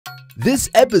This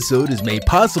episode is made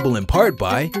possible in part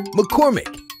by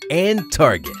McCormick and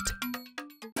Target.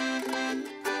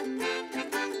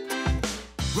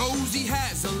 Rosie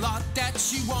has a lot that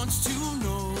she wants to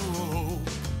know.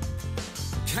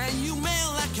 Can you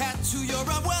mail a cat to your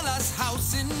abuela's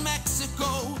house in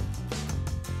Mexico?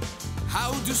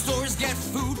 How do stores get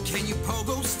food? Can you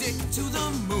pogo stick to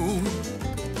the moon?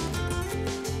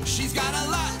 She's got a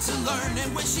lot to learn,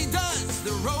 and when she does,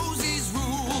 the Rosie's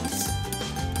rules.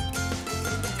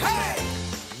 Hey!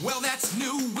 Well, that's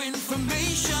new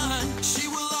information. She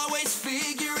will always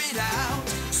figure it out.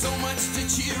 So much to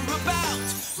cheer about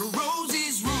for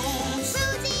Rosie's rules.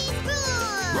 Rosie's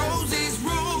rules. Rosie's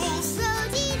rules.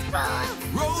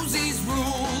 Rosie's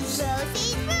rules.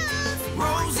 Rosie's rules.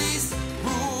 Rosie's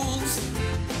rules.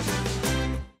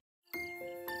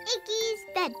 Iggy's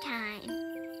bedtime.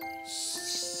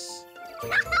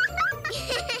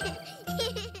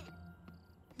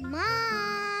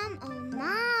 Mom, oh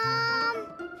Mom.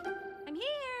 I'm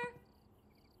here.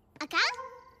 A cat?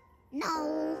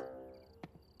 No.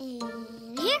 In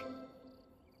here?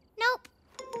 Nope.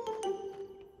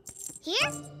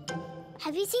 Here?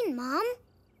 Have you seen Mom?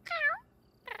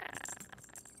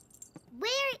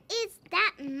 Where is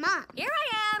that Mom? Here I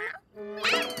am.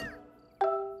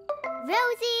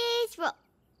 Rosie's roll.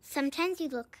 Sometimes you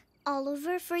look all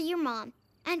over for your mom,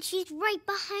 and she's right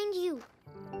behind you.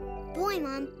 Boy,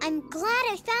 Mom, I'm glad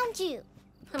I found you.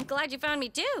 I'm glad you found me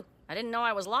too. I didn't know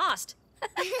I was lost.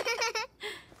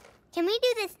 Can we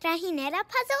do this trajinera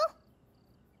puzzle?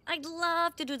 I'd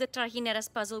love to do the trajineras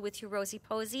puzzle with you, Rosie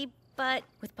Posey, but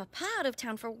with Papa out of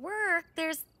town for work,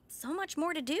 there's so much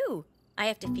more to do. I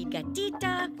have to feed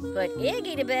Gatita, put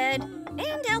Iggy to bed,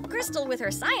 and help Crystal with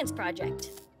her science project.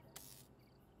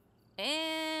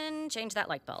 And change that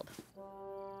light bulb.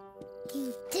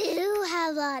 You do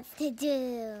have lots to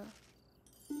do.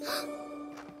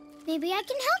 Maybe I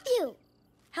can help you.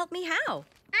 Help me how?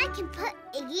 I can put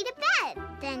Iggy to bed.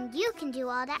 Then you can do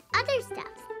all that other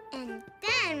stuff. And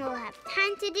then we'll have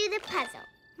time to do the puzzle.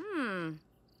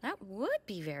 That would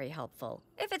be very helpful.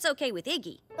 If it's okay with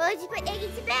Iggy. Rosie put Iggy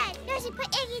to bed. Rosie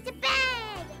put Iggy to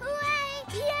bed. Hooray!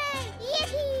 Yay!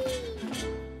 Yippee!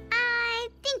 I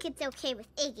think it's okay with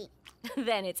Iggy.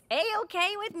 Then it's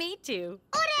A-okay with me too.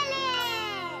 Orale!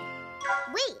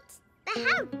 Wait, but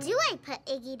how do I put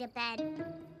Iggy to bed?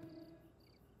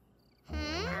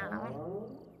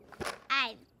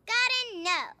 I've gotta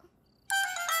know.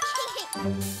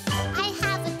 I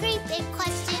have a great big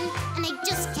question, and I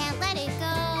just can't let it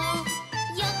go.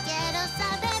 Yo quiero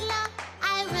saberlo,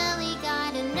 I really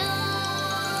gotta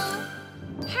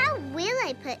know. How will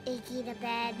I put Iggy to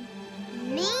bed?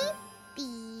 Maybe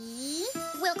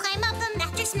we'll climb up a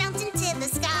mattress mountain to the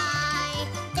sky.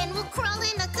 Then we'll crawl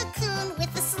in a cocoon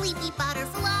with a sleepy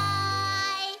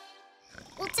butterfly.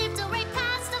 We'll tiptoe right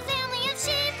past a family of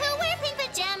sheep who wear pink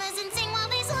pajamas and sing while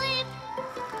they sleep.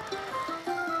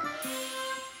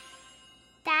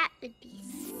 That would be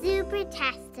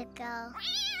super-tastical.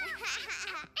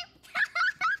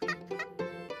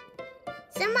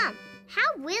 So, Mom,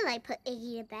 how will I put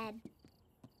Iggy to bed?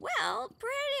 Well,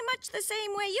 pretty much the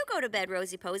same way you go to bed,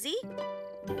 Rosie Posey.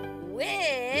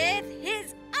 With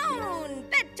his own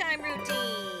bedtime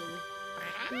routine.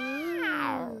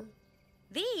 Ooh.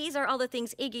 These are all the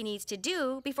things Iggy needs to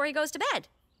do before he goes to bed.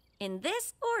 In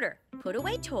this order: put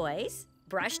away toys,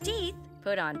 brush teeth,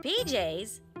 put on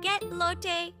PJs, get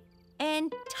lotte,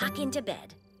 and tuck into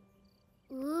bed.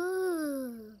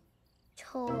 Ooh.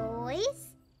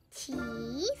 Toys,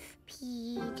 teeth,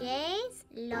 PJs,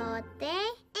 lotte,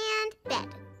 and bed.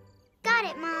 Got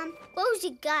it, Mom.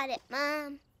 Rosie got it,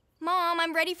 Mom. Mom,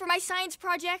 I'm ready for my science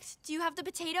project. Do you have the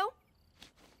potato?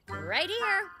 Right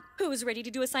here. Who's ready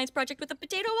to do a science project with a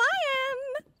potato? I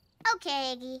am.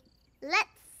 Okay, Iggy.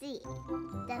 Let's see.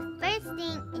 The first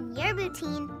thing in your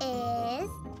routine is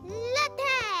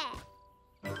lotte.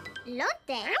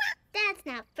 Lotte? That's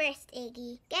not first,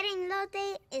 Iggy. Getting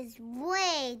lotte is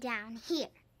way down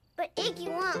here. But Iggy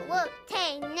won't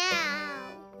lotte now.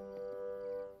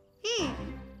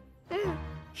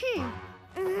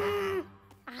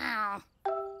 Ow.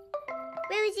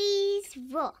 Rosie's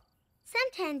rule.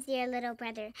 Sometimes your little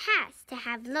brother has to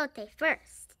have lotte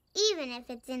first, even if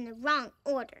it's in the wrong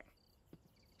order.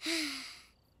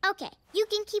 Okay, you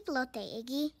can keep lotte,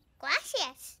 Iggy.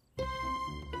 Gracias.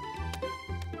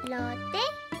 Lotte,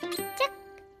 check.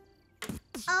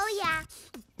 Oh, yeah,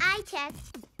 I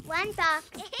checked. One box.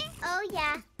 Oh,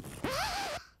 yeah.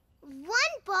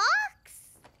 One box?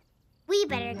 We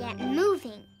better get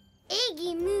moving.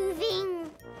 Iggy, moving.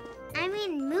 I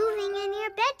mean, moving in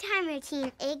your bedtime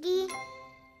routine, Iggy.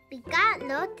 We got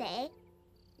lotte.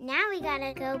 Now we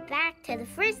gotta go back to the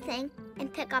first thing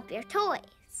and pick up your toys.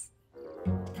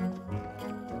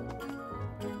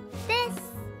 This.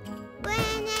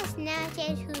 Buenas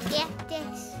noches,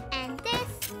 juguetes. And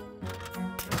this.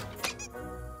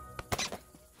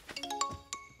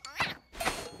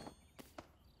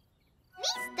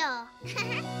 Listo!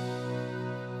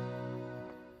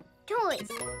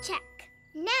 Toys, check.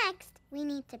 Next, we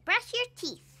need to brush your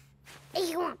teeth.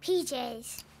 You want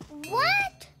PJs.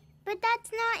 What? But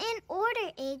that's not in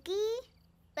order, Iggy.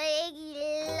 But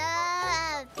Iggy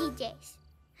loves PJs.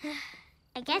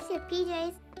 I guess your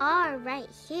PJs are right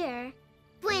here.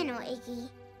 Bueno, Iggy,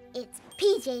 it's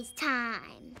PJs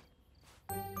time.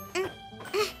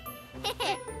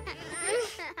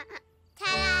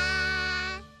 Ta-da!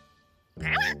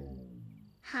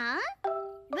 Huh?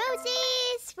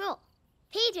 Rosie's rule.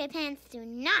 PJ pants do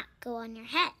not go on your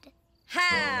head.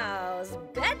 How's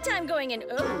bedtime going in?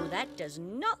 Oh, that does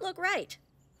not look right.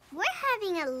 We're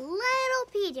having a little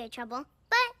PJ trouble,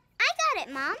 but I got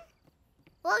it, Mom.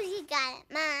 Rosie got it,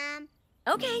 Mom.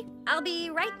 Okay, I'll be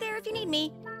right there if you need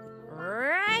me.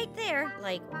 Right there,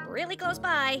 like really close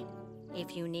by.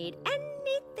 If you need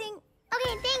anything.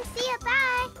 Okay, thanks. See ya.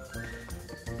 Bye.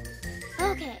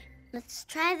 Okay, let's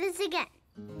try this again.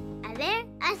 A ver,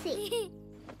 así.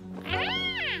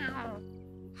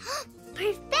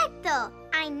 Perfecto!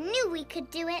 I knew we could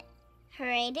do it.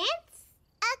 Hooray dance?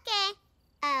 Okay.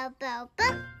 Elbow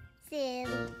bump. Silly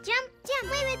jump, jump.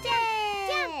 Wait,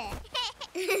 jump.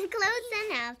 Close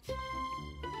enough.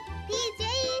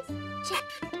 PJs, check.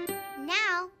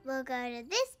 Now we'll go to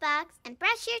this box and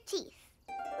brush your teeth.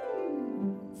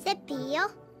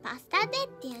 Cepillo, pasta de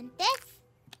dientes,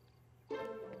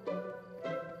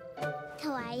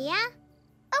 toalla.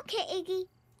 Okay, Iggy,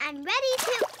 I'm ready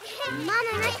to...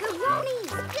 Mama, macaroni!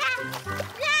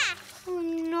 Oh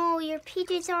no, your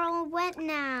PJs are all wet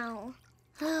now.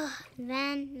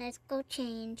 Then let's go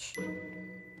change.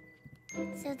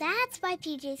 So that's why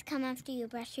PJs come after you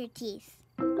brush your teeth.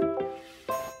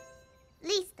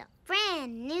 Listo.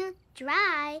 Brand new,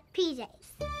 dry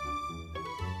PJs.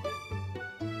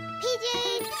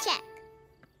 PJs, check.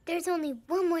 There's only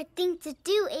one more thing to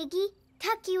do, Iggy.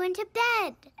 Tuck you into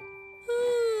bed.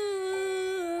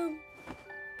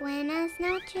 Buenas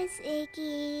noches,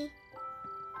 Iggy.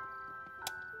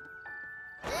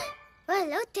 Oh,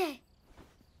 Lotte.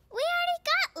 We already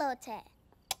got Lotte.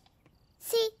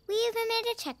 See, we even made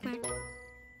a check mark.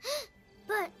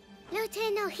 But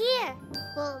Lotte no here.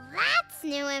 Well, that's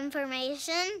new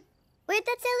information. Where'd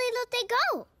that silly Lotte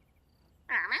go?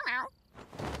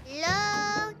 Lotte.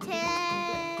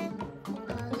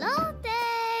 Lotte.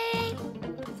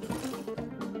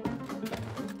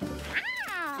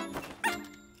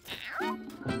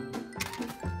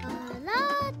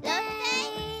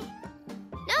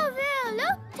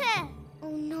 Oh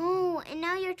no, and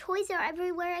now your toys are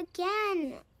everywhere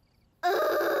again.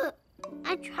 Ugh.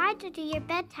 I tried to do your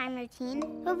bedtime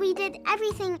routine, but we did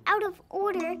everything out of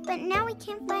order, but now we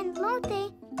can't find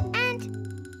Lotte, and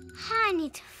I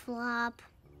need to flop.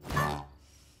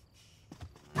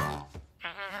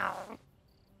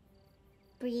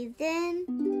 Breathe in.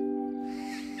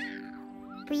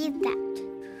 Breathe out.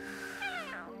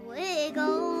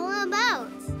 Wiggle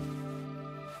about.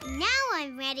 Now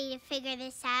I'm ready to figure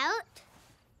this out.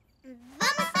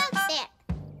 Vamos out there.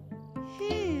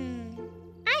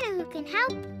 I know who can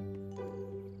help.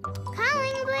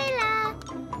 Calling Abuela.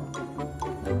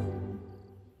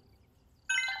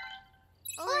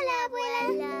 Hola,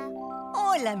 Abuela.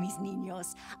 Hola, mis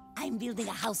niños. I'm building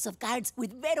a house of cards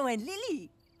with Vero and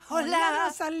Lily. Hola,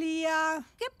 Rosalia.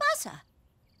 ¿Qué pasa?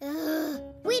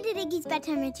 We did Iggy's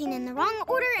bedtime routine in the wrong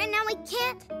order, and now we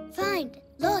can't find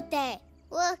Lotte.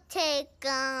 Lotte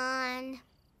gone.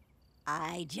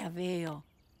 Ay, ya veo.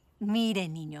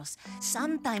 Miren, niños,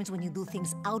 sometimes when you do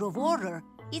things out of order,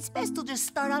 it's best to just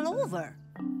start all over.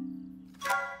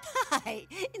 Ay,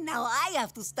 now I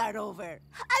have to start over.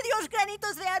 Adiós,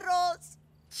 granitos de arroz.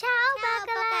 Ciao,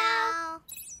 bacalao.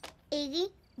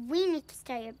 Iggy, we need to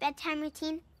start your bedtime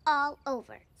routine all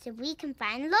over so we can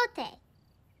find Lotte.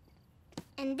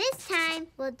 And this time,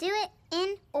 we'll do it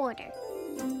in order.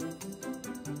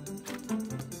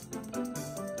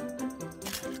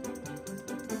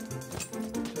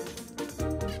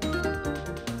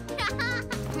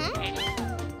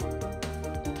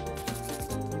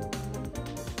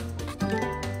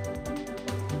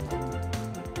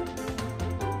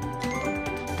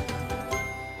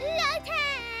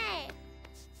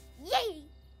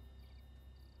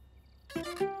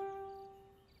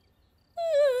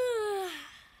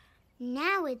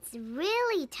 Now it's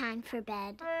really time for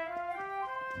bed.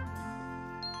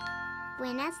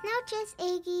 Buenas noches,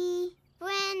 Iggy.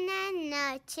 Buenas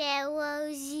noches,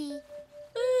 Rosie.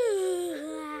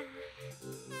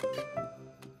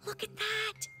 Look at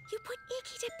that! You put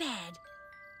Iggy to bed.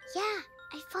 Yeah,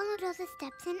 I followed all the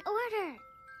steps in order.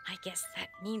 I guess that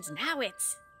means now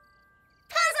it's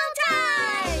Puzzle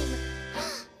time!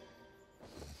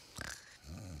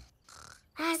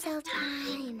 Puzzle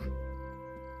time.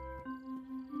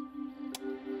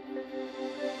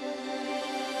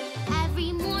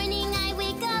 Every morning I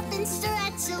wake up and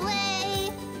stretch away.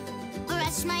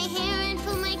 Brush my hair and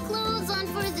put my clothes on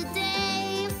for the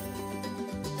day.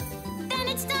 Then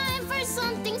it's time for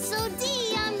something so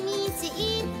yummy to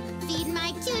eat. Feed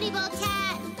my cutie ball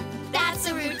cat. That's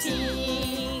a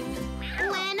routine.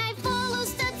 When I follow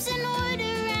steps in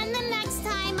order and the next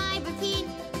time I repeat,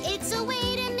 it's a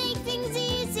way to make things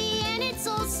easy and it's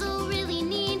also really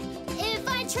neat. If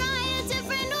I try a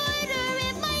different order,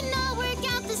 it might not work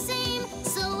out the same.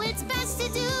 So it's best to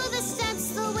do the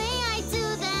steps the way I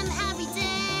do them every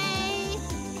day.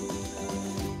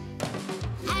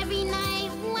 Every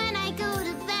night when I go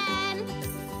to bed,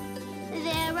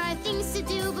 there are things to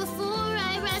do before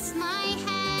I rest my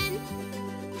head.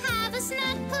 Have a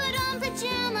snack, put on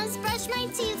pajamas, brush my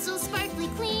teeth so sparkly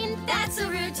clean. That's a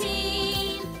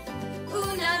routine.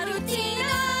 Una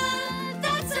rutina.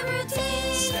 That's a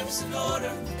routine. Steps in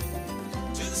order.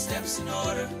 Do the steps in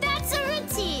order. That's a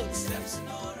routine. Steps in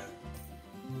order.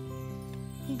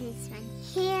 This one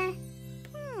here.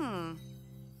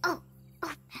 Oh,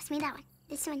 pass me that one.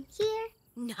 This one here.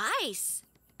 nice.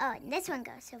 Oh, and this one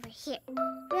goes over here.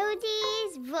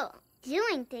 Rosie's rule.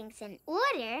 Doing things in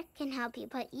order can help you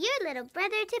put your little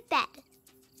brother to bed.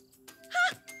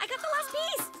 Ha! I got the last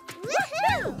piece!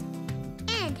 Woohoo!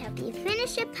 And help you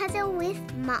finish a puzzle with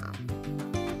Mom.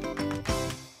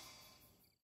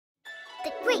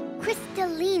 The Great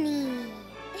Crystalini.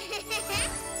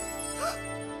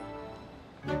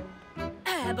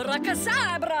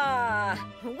 Abracadabra!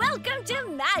 Welcome to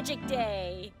Magic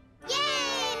Day!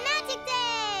 Yay! Magic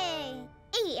Day!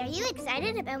 Hey, are you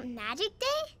excited about Magic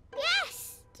Day?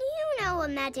 Yes! Do you know what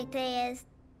Magic Day is?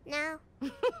 No?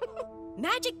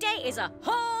 Magic Day is a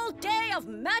whole day of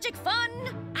magic fun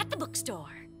at the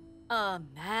bookstore. A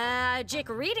magic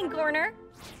reading corner.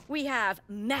 We have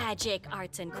magic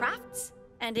arts and crafts.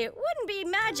 And it wouldn't be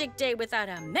Magic Day without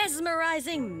a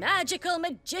mesmerizing magical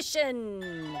magician.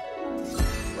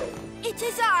 It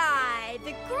is I,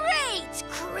 the great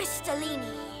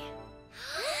Crystalini.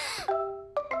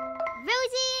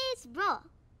 Rosie's rule.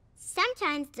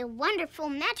 Sometimes the wonderful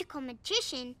magical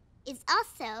magician is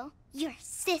also your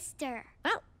sister.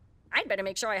 Well, I'd better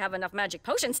make sure I have enough magic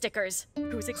potion stickers.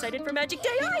 Who's excited for Magic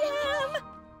Day? I am!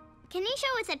 Can you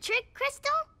show us a trick,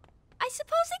 Crystal? I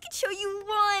suppose I could show you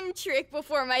one trick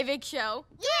before my big show.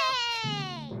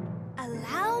 Yay!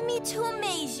 Allow me to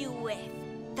amaze you with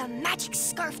the magic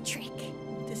scarf trick.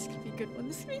 This could be a good one.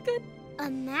 This could be good. A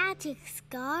magic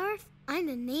scarf? I'm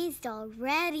amazed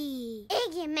already.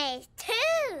 Iggy amazed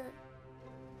too.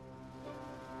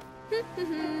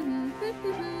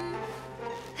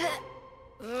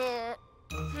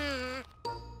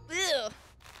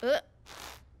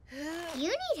 You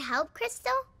need help,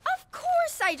 Crystal? Of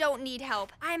course I don't need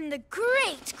help. I'm the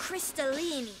great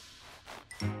Crystalini.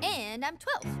 And I'm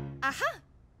 12. Aha!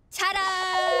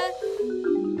 Ta-da!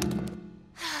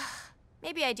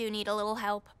 Maybe I do need a little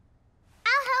help.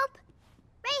 I'll help.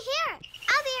 Right here.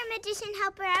 I'll be your magician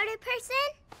helper outer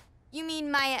person. You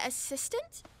mean my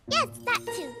assistant? Yes, that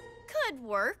too. Could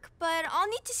work, but I'll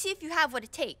need to see if you have what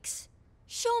it takes.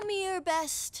 Show me your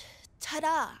best.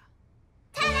 Ta-da!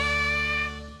 Ta-da!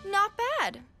 Not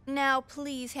bad. Now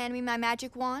please hand me my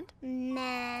magic wand.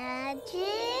 Magic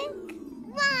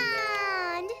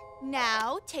wand.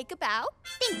 Now take a bow.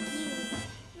 Thank you.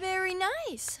 Very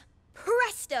nice.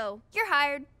 Presto! You're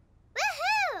hired.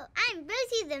 Woohoo! I'm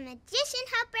Rosie, the magician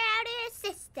helper outer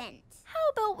assistant. How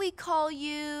about we call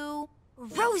you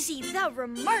Rosie the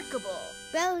Remarkable?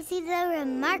 Rosie the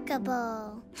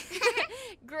Remarkable.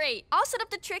 Great. I'll set up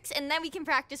the tricks and then we can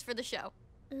practice for the show.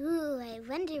 Ooh, I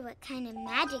wonder what kind of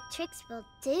magic tricks we'll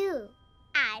do.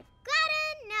 I've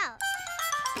gotta know.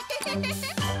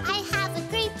 I have a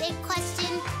great big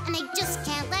question, and I just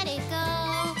can't let it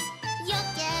go. Yo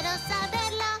quiero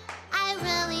saberlo. I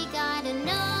really gotta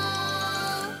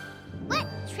know. What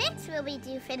tricks will we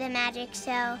do for the magic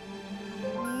show?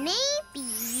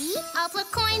 Maybe I'll put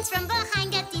coins from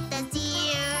behind Gatita's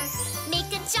ear.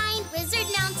 Make a giant wizard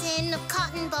mountain of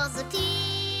cotton balls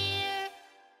appear.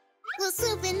 We'll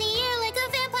swoop in the air like a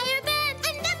vampire bat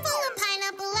and then pull a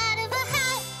pineapple out of a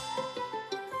hat.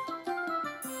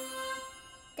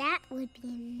 That would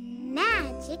be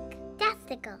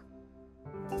magic-tastical.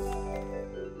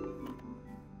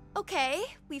 Okay,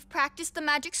 we've practiced the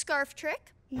magic scarf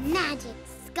trick. Magic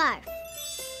scarf.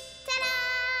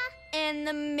 Ta-da! And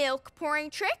the milk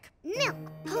pouring trick. Milk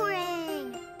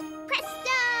pouring. Presto!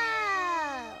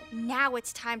 Now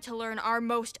it's time to learn our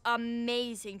most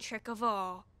amazing trick of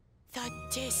all. The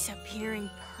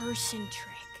disappearing person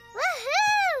trick.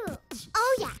 Woohoo!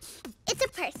 Oh, yeah. It's a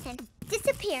person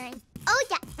disappearing. Oh,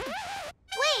 yeah.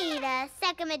 Wait a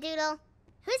second, Madoodle.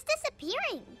 Who's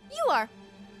disappearing? You are.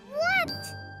 What?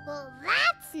 Well,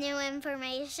 that's new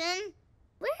information.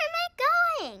 Where am I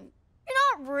going?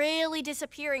 You're not really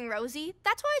disappearing, Rosie.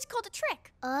 That's why it's called a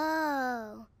trick.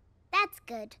 Oh, that's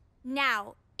good.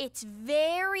 Now, it's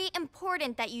very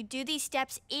important that you do these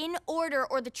steps in order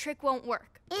or the trick won't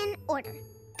work. In order.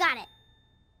 Got it.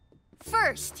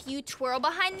 First, you twirl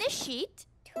behind this sheet.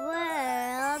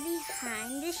 Twirl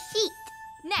behind the sheet.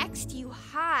 Next, you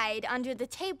hide under the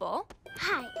table.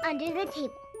 Hide under the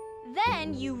table.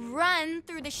 Then you run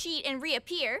through the sheet and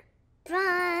reappear.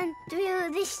 Run through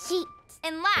the sheet.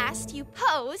 And last, you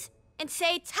pose and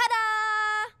say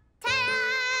ta-da!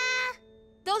 Ta-da!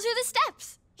 Those are the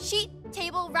steps. Sheet,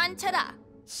 table, run, ta-da.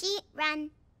 Sheet, run,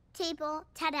 table,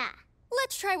 ta-da.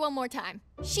 Let's try one more time.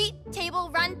 Sheet, table,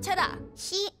 run, ta-da.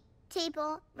 Sheet,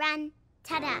 table, run,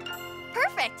 ta-da.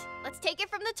 Perfect. Let's take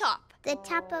it from the top. The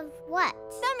top of what?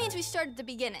 That means we start at the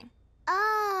beginning.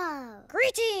 Oh.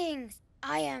 Greetings!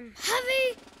 I am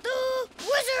Heavy the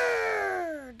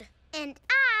Wizard! And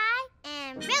I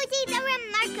am Rosie the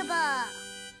Remarkable.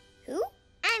 Who?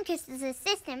 I'm Crystal's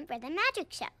assistant for the magic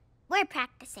show. We're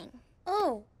practicing.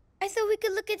 Oh, I thought we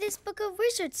could look at this book of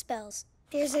wizard spells.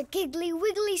 There's a giggly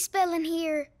wiggly spell in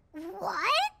here.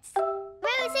 What?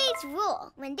 Rosie's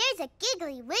rule. When there's a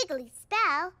giggly wiggly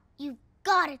spell, you've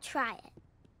gotta try it.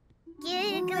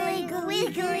 Giggly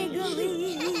wiggly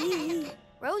wiggly.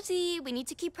 Rosie, we need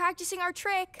to keep practicing our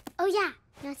trick. Oh yeah.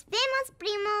 Nos vemos,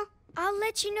 primo. I'll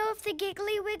let you know if the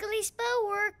giggly wiggly spell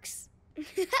works.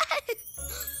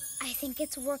 I think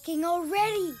it's working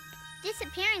already.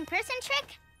 Disappearing person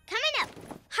trick coming up.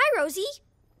 Hi, Rosie.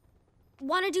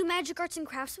 Want to do magic arts and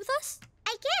crafts with us?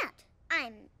 I can't.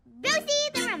 I'm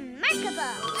Rosie the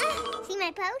Remarkable. See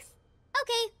my pose?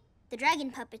 Okay. The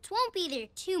dragon puppets won't be there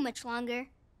too much longer.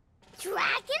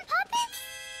 Dragon puppets?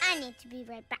 I need to be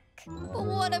right back. But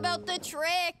what about the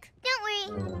trick? Don't worry.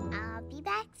 I'll be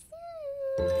back soon.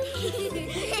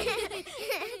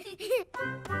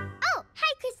 Oh,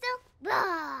 hi, Crystal.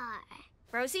 Roar.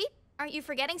 Rosie, aren't you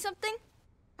forgetting something?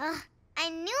 I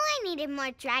knew I needed more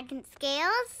dragon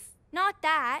scales. Not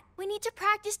that. We need to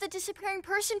practice the disappearing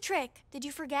person trick. Did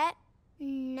you forget?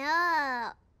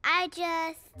 No, I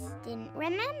just didn't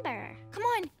remember. Come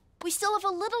on. We still have a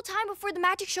little time before the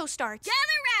magic show starts.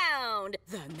 Gather round!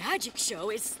 The magic show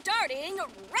is starting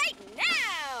right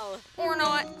now! Or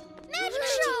not. Magic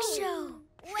show!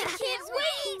 I can't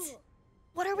wait!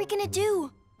 What are we gonna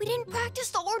do? We didn't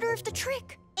practice the order of the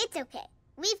trick. It's okay.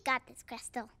 We've got this,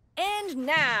 Crystal. And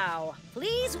now,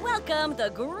 please welcome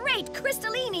the great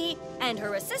Crystalini and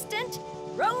her assistant,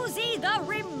 Rosie the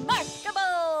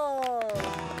Remarkable!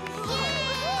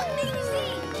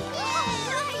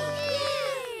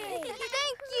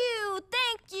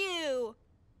 Thank you!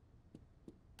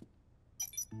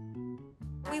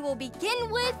 We will begin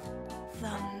with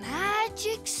the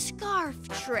magic scarf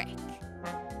trick.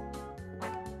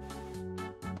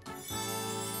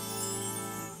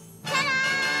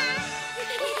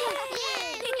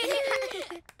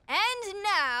 And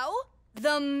now,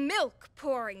 the milk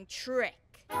pouring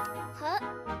trick. Huh?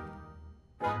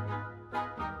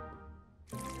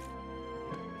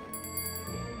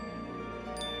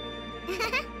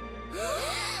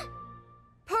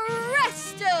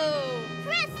 Presto!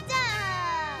 Presto!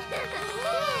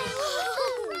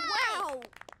 Wow!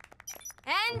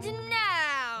 And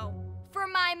now, for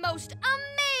my most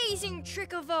amazing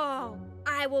trick of all,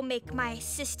 I will make my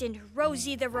assistant,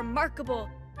 Rosie the Remarkable,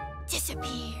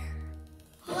 disappear.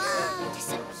 Wow.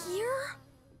 Disappear?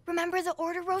 Remember the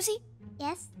order, Rosie?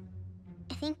 Yes,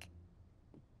 I think.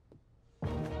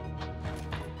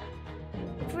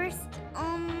 First,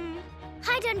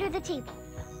 hide under the table.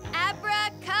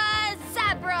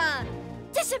 Abracadabra!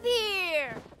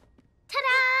 Disappear! Ta-da!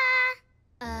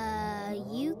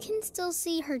 You can still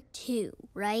see her too,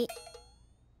 right?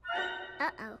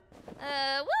 Uh-oh.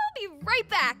 We'll be right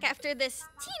back after this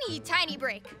teeny tiny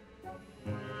break.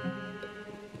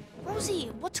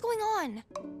 Rosie, what's going on?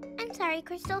 I'm sorry,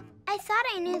 Crystal. I thought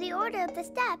I knew the order of the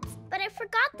steps, but I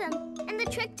forgot them, and the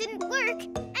trick didn't work,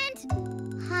 and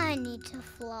I need to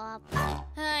flop.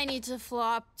 I need to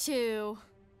flop too.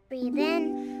 Breathe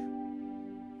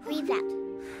in. Breathe out.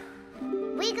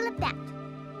 Wiggle about.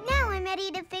 Now I'm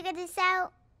ready to figure this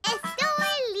out.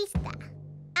 Estoy lista.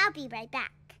 I'll be right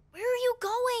back. Where are you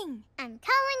going? I'm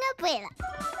calling Abuela.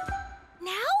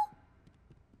 Now?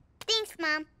 Thanks,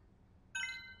 Mom.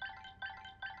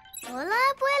 Hola,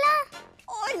 Abuela.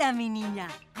 Hola, mi niña.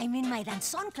 I'm in my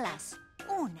danzón class.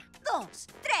 1, 2,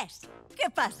 3. ¿Qué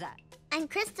pasa? I'm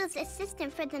Crystal's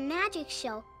assistant for the magic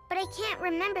show, but I can't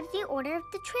remember the order of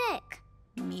the trick.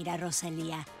 Mira,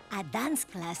 Rosalia, at dance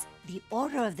class, the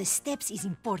order of the steps is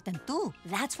important too.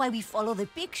 That's why we follow the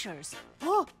pictures.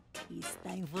 Oh, it's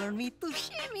time for me to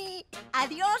shimmy.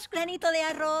 Adiós, granito de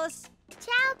arroz.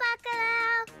 Ciao,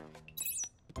 Bacalao.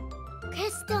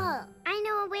 Crystal, I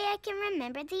know a way I can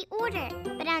remember the order,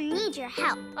 but I'll need your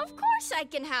help. Of course I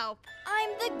can help.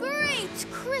 I'm the great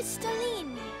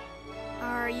Crystalini.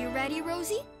 Are you ready,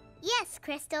 Rosie? Yes,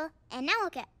 Crystal, and now we'll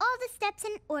get all the steps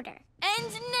in order.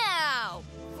 And now,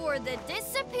 for the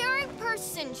disappearing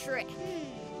person trick.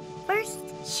 First,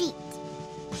 sheet.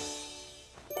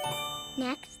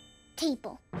 Next,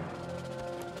 table.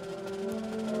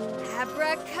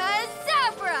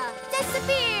 Abracadabra!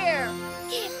 Disappear!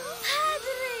 Que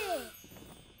padre!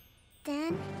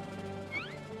 Then,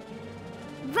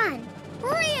 run.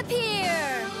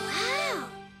 Reappear! Wow!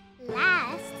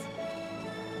 Last,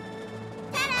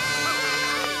 ta-da!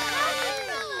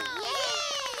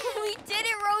 Yay! We did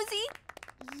it, Rosie!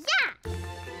 Yeah!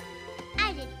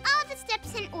 I did all the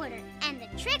steps in order, and the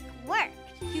trick worked.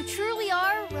 You truly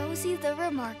are Rosie the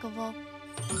Remarkable.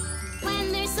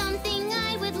 When there's something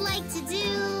I would like to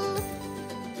do,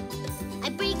 I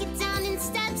break it down in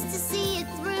steps to see it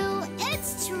through.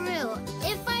 It's true.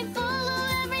 If I follow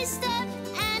every step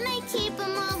and I keep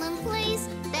them all in place,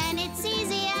 then it's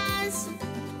easy as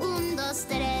 1, 2,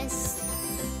 3.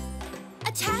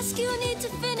 A task you need to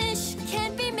finish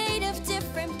can't be made of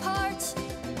different parts.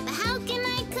 But how can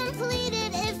I complete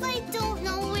it if I don't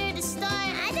know where to start?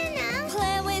 I don't know.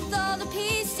 Plan with all the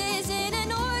pieces in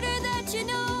an order that you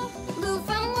know. Move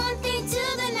from one thing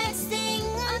to the next thing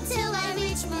until I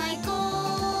reach my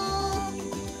goal.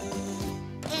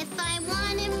 If I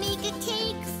want to make a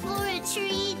cake for a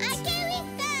treat, I can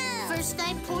make that. First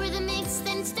I pour the mix,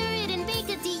 then stir it and bake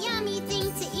a yummy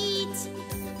thing to eat.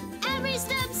 Every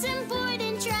step's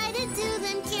important, try to do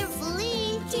them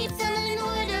carefully. Keep them in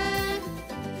order,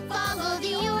 follow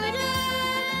the order,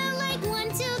 like 1,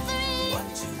 2, 3. 1,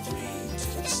 2, 3.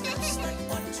 Two steps like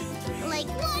 1, 2, 3. Like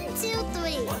 1, 2,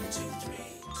 3. 1, 2, 3.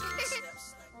 Two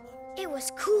steps like 1. It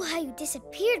was cool how you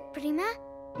disappeared, Prima.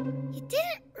 You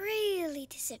didn't really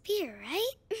disappear,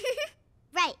 right?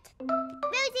 Right.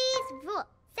 Rosie's rule.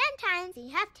 Sometimes you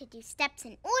have to do steps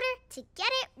in order to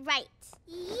get it right.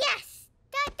 Yes!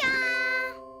 Ta-da!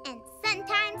 And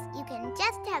sometimes you can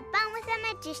just have fun with a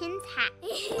magician's hat.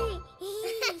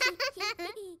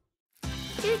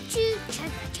 Choo-choo,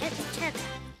 chugga, chugga, chugga.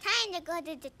 Time to go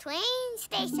to the train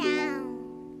station.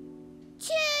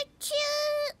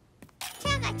 Choo-choo!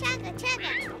 Chugga, chugga,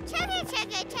 chugga. Chugga,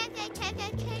 chugga, chugga, chugga,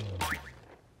 chugga.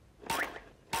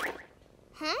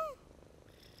 Huh?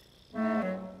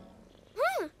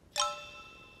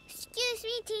 Excuse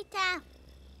me, Tita.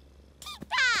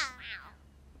 Tita!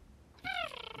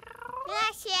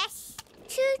 Gracias.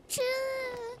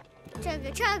 Choo-choo.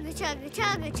 Chugga, chugga, chugga,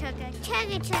 chugga, chugga,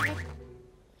 chugga, chugga.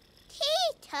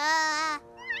 Tita!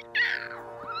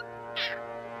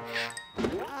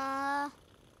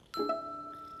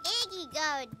 Iggy, go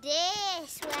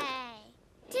this way.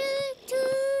 Toot,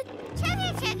 toot. Chugga,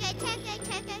 chugga, chugga,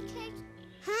 chugga, chugga.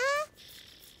 Huh?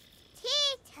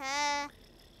 Tita!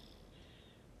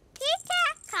 Tita,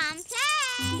 come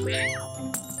play!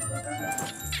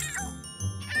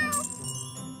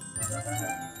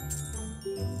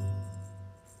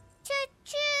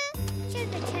 Choo-choo!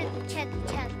 Chugga, chugga, chugga,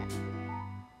 chugga.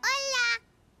 Hola!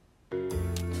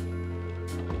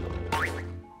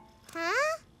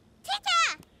 Huh? Tita!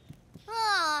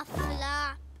 Oh,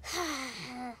 flop.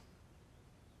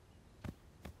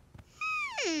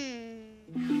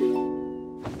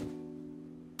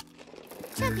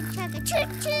 Chugga, chugga,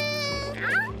 choo-choo!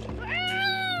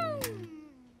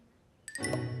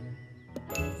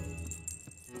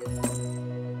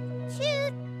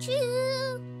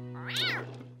 Choo-choo!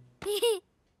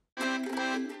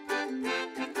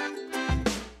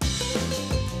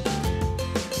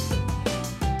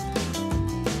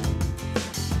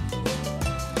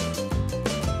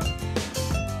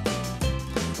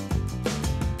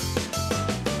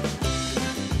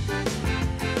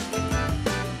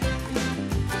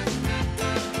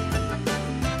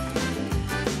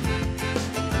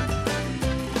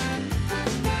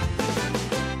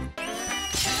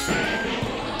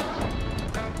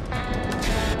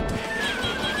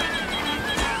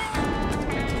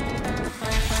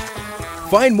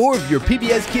 Find more of your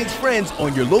PBS Kids friends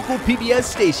on your local PBS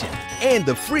station and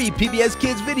the free PBS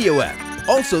Kids video app.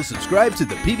 Also subscribe to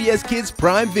the PBS Kids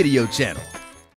Prime Video channel.